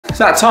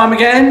That time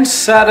again,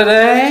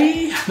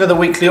 Saturday, another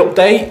weekly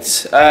update.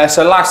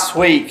 So last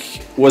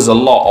week was a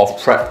lot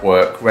of prep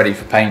work ready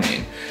for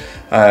painting.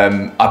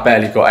 I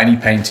barely got any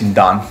painting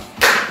done.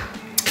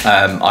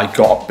 I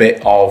got a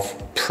bit of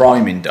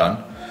priming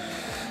done,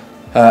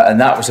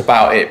 and that was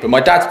about it. But my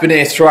dad's been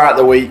here throughout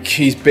the week.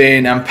 He's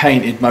been and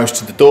painted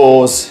most of the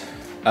doors,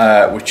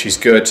 which is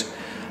good.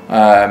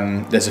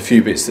 There's a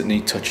few bits that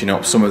need touching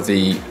up. Some of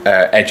the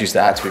edges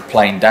that had to be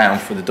planed down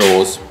for the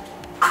doors,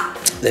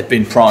 they've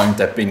been primed,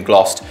 they've been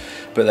glossed,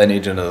 but they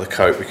need another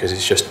coat because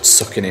it's just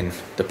sucking in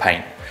the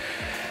paint.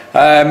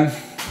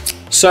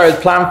 So the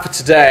plan for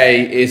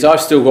today is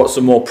I've still got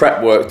some more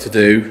prep work to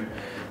do.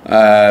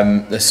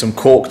 There's some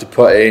caulk to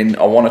put in.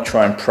 I want to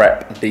try and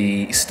prep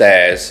the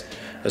stairs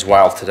as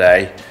well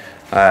today.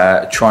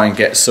 Try and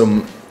get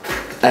some,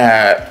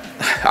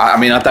 I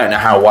mean, I don't know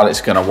how well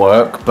it's going to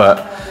work,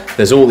 but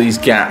there's all these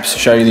gaps. I'll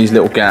show you these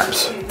little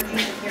gaps.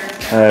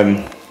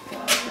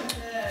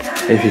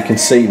 If you can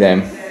see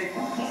them,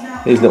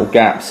 these little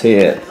gaps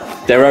here,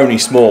 they're only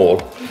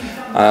small.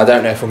 I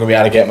don't know if I'm going to be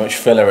able to get much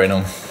filler in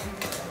them,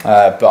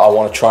 but I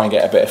want to try and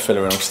get a bit of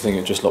filler in them because I think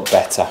it'll just look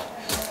better.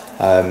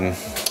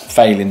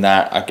 Failing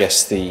that, I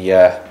guess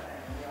the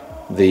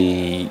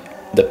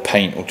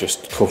paint will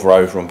just cover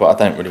over them, but I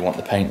don't really want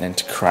the paint then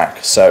to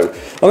crack. So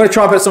I'm going to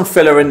try and put some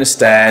filler in the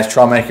stairs,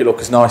 try and make it look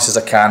as nice as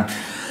I can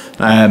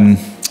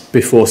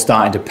before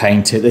starting to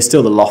paint it. There's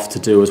still the loft to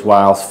do as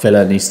well.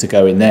 Filler needs to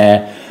go in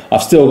there.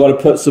 I've still got to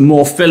put some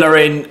more filler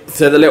in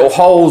to the little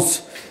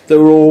holes that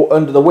are all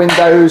under the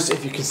windows.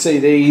 If you can see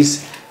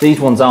these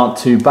ones aren't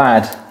too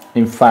bad.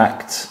 In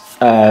fact,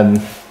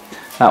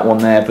 that one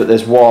there, but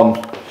there's one,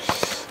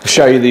 I'll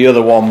show you the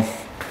other one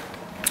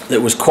that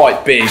was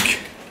quite big,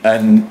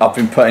 and I've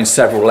been putting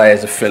several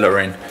layers of filler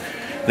in.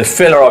 The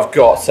filler I've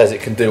got says it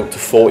can do up to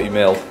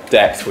 40mm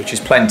depth, which is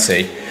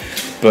plenty,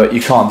 but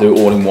you can't do it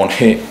all in one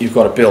hit. You've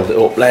got to build it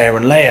up layer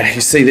and layer.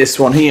 You see this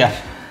one here?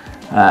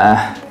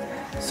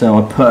 So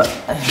I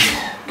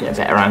get a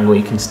better angle,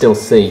 you can still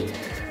see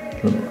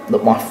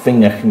that my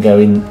finger can go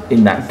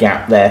in that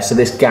gap there. So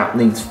this gap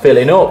needs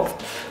filling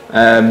up.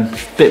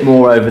 Bit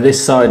more over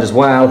this side as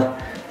well.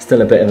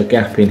 Still a bit of a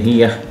gap in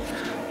here.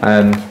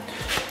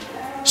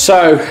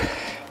 So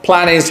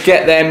plan is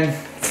get them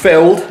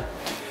filled,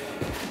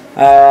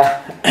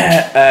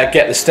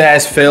 get the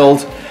stairs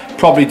filled,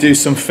 probably do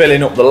some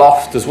filling up the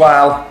loft as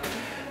well,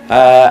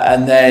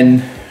 and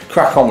then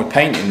crack on with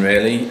painting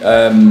really.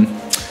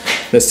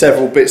 There's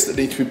several bits that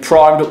need to be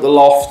primed up the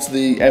loft.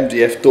 The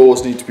MDF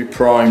doors need to be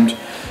primed,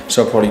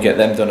 so I'll probably get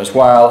them done as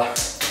well.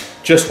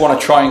 Just want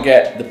to try and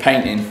get the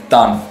painting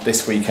done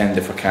this weekend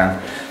if I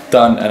can.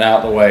 Done and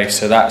out of the way,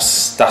 so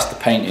that's the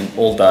painting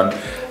all done.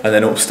 And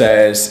then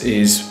upstairs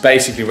is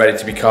basically ready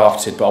to be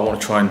carpeted, but I want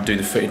to try and do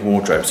the fitted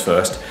wardrobes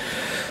first.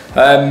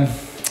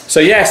 So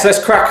yes, let's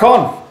crack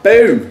on.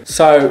 Boom!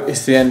 So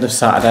it's the end of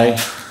Saturday.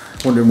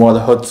 Wondering why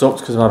the hood's up,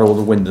 because I've had all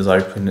the windows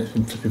open. It's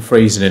been flipping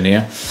freezing in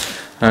here.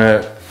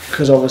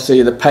 Because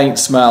obviously the paint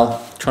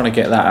smell, trying to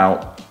get that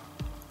out.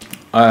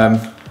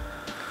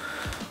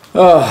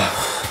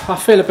 I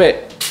feel a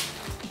bit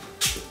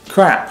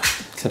crap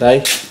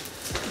today.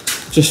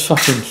 Just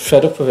fucking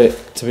fed up of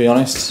it, to be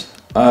honest.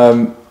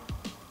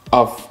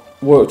 I've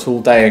worked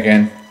all day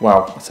again.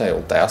 Well, I say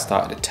all day, I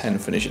started at 10,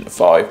 finishing at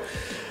 5.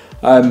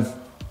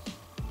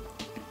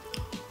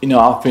 You know,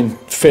 I've been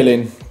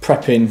filling,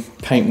 prepping,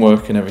 paint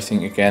work and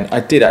everything again. I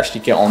did actually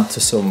get on to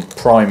some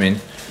priming,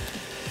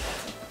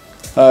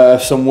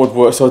 some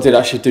woodwork, so I did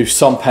actually do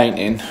some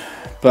painting,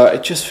 but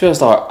it just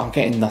feels like I'm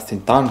getting nothing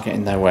done,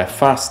 getting nowhere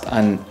fast,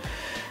 and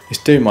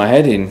it's doing my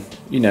head in.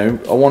 You know,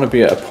 I want to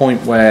be at a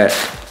point where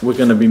we're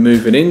going to be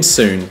moving in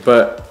soon,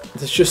 but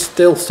there's just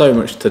still so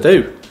much to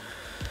do.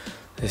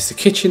 There's the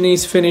kitchen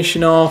needs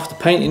finishing off, the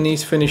painting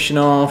needs finishing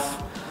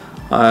off,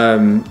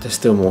 there's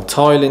still more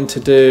tiling to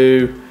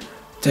do,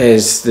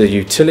 there's the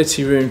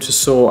utility room to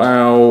sort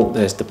out,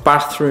 there's the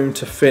bathroom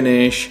to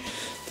finish,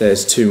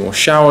 there's 2 more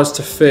showers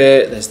to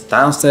fit, there's the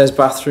downstairs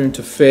bathroom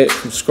to fit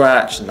from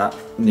scratch, and that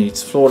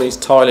floor needs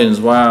tiling as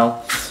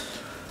well.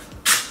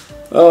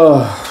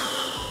 Oh,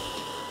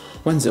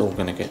 when's it all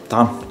going to get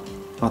done?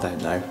 I don't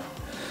know.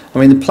 I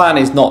mean, the plan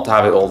is not to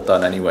have it all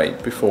done anyway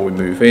before we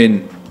move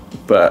in,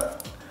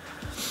 but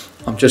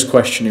I'm just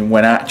questioning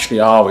when actually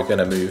are we going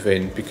to move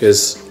in,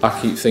 because I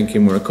keep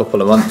thinking we're a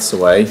couple of months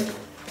away.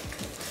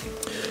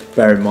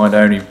 Bear in mind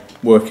only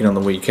working on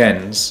the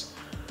weekends.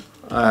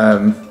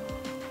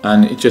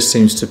 And it just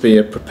seems to be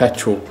a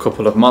perpetual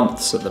couple of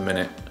months at the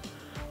minute.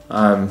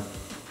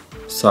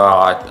 So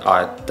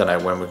I don't know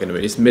when we're going to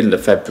be. It's the middle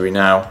of February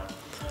now.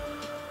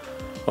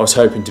 I was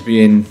hoping to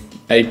be in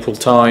April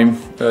time,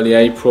 early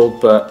April,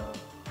 but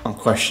I'm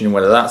questioning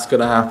whether that's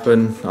going to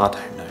happen. I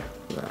don't know.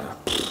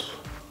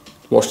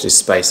 Watch this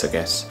space, I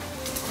guess.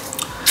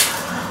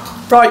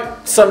 Right,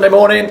 Sunday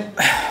morning,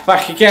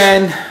 back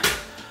again.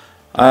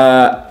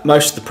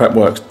 Most of the prep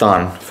work's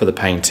done for the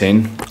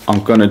painting.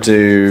 I'm going to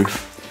do...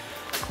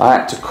 I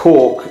had to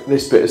caulk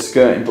this bit of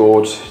skirting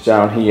board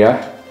down here,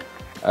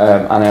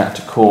 and I had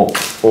to caulk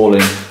all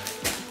in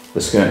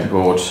the skirting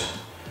board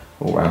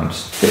all around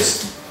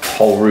this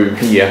whole room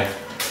here.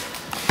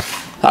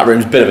 That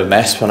room's a bit of a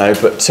mess, I know,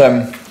 but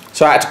so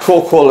I had to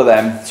cork all of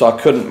them, so I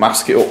couldn't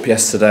mask it up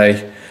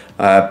yesterday,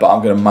 but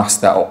I'm going to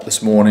mask that up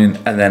this morning,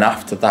 and then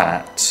after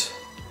that,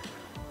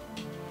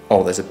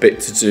 oh, there's a bit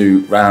to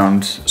do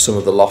round some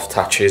of the loft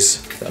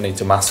hatches that I need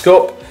to mask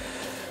up,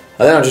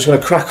 and then I'm just going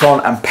to crack on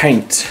and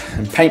paint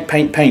like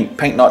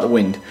the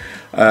wind.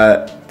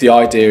 The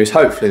idea is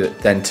hopefully that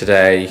then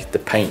today the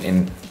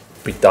painting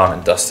be done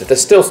and dusted.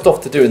 There's still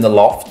stuff to do in the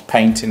loft,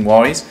 painting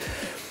wise,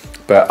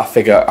 but I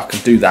figure I can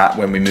do that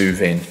when we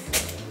move in.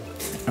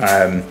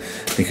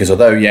 Because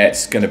although, yeah,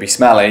 it's going to be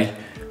smelly,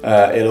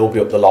 it'll all be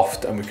up the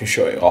loft and we can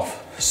shut it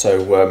off.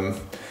 So,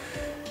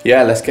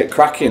 yeah, let's get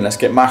cracking, let's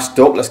get masked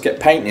up, let's get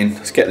painting,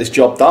 let's get this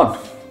job done.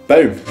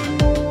 Boom.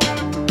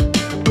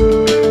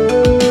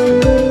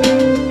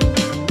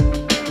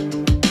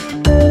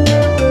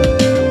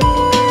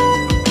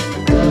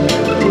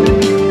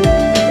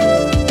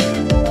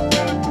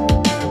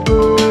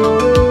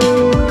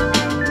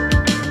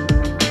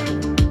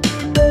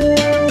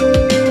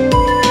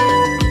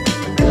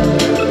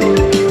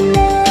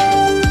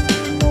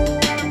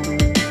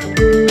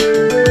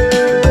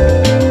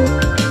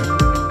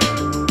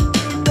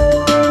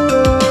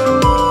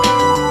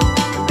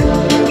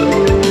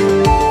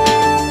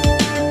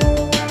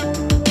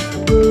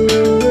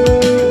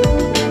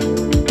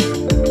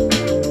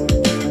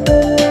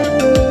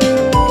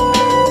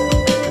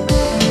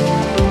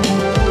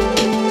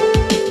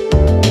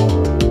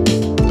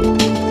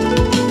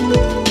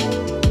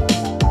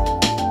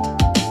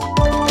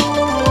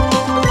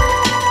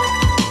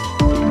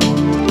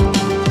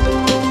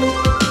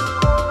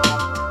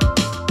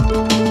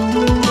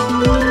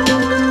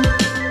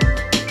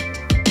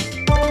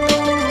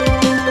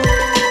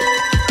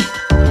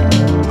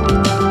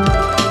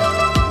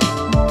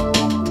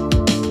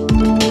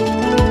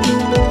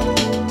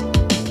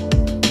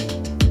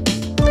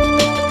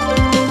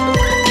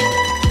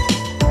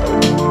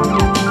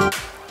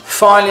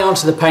 Finally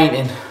onto the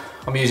painting.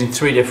 I'm using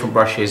 3 different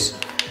brushes.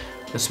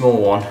 The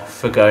small one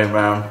for going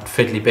around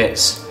fiddly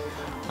bits,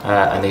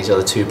 and these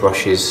other 2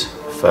 brushes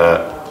for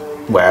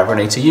wherever I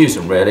need to use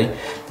them really.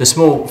 The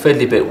small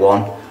fiddly bit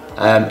one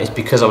is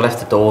because I've left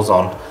the doors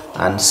on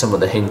and some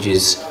of the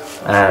hinges,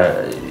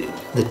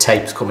 the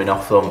tape's coming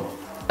off them,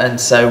 and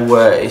so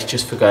it's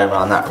just for going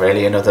around that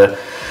really, and other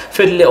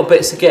fiddly little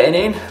bits are getting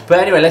in. But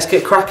anyway, let's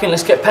get cracking,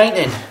 let's get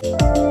painting.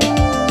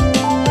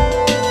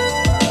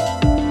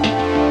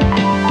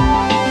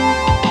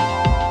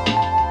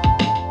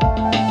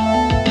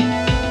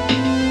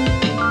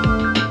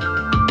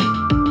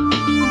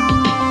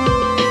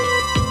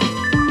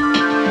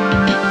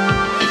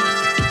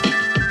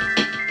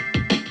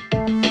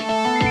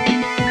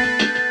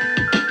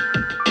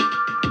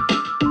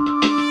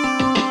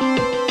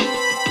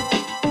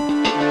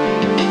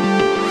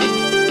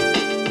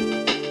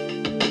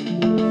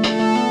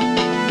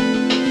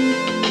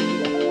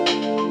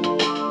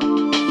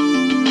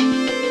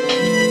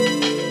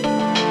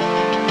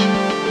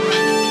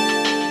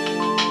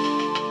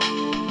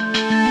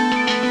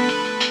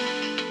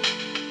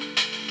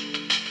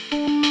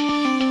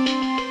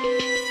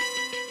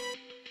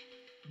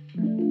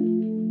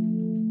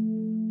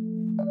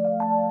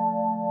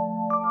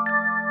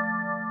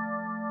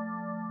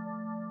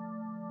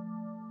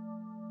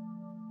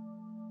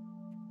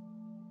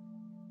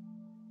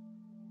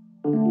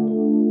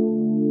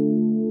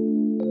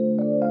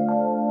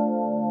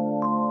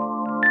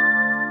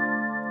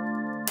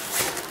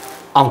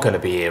 I'm going to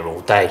be here all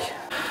day.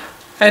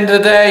 End of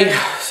the day,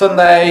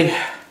 Sunday,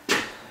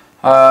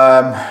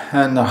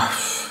 and I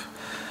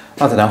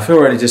don't know, I feel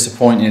really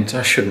disappointed.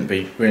 I shouldn't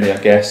be really, I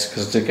guess,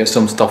 because I did get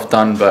some stuff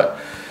done, but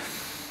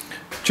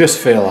just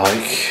feel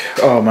like,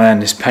 oh man,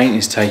 this paint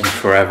is taking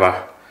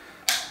forever.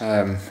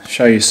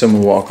 Show you some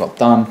of what I got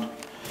done.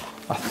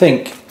 I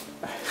think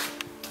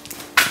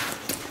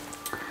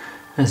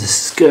there's a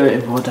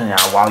skirting board, I don't know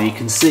how well you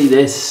can see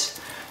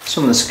this.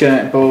 Some of the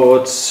skirting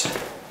boards.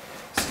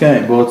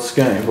 Skirting boards,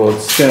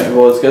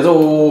 goes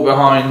all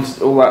behind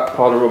all that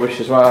pile of rubbish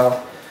as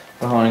well.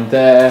 Behind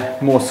there,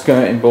 more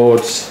skirting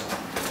boards.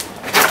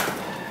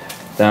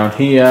 Down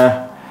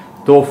here,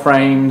 door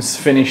frames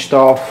finished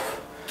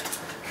off.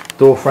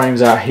 Door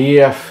frames out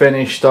here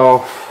finished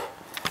off.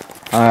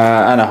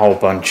 And a whole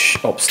bunch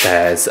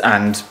upstairs,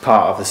 and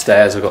part of the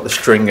stairs I've got the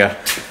stringer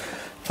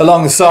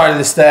along the side of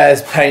the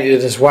stairs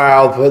painted as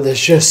well, but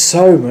there's just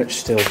so much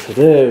still to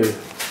do.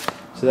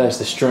 So there's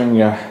the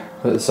stringer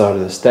at the side of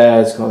the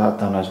stairs, got that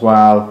done as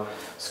well.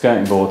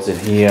 Skirting boards in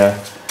here.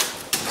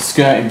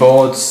 Skirting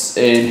boards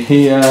in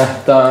here,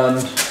 done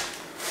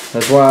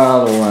as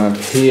well, all around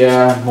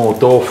here. More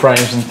door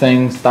frames and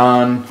things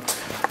done.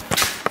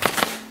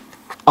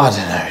 I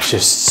don't know,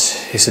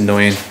 it's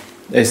annoying.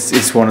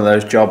 It's one of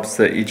those jobs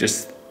that you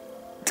just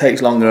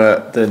takes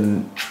longer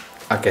than,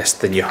 I guess,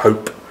 than you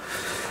hope.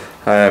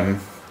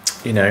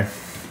 You know,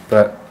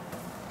 but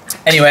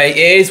anyway,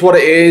 it is what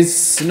it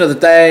is. Another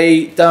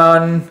day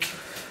done.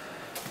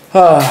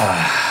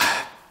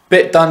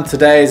 Bit done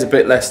today, is a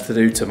bit less to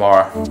do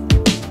tomorrow.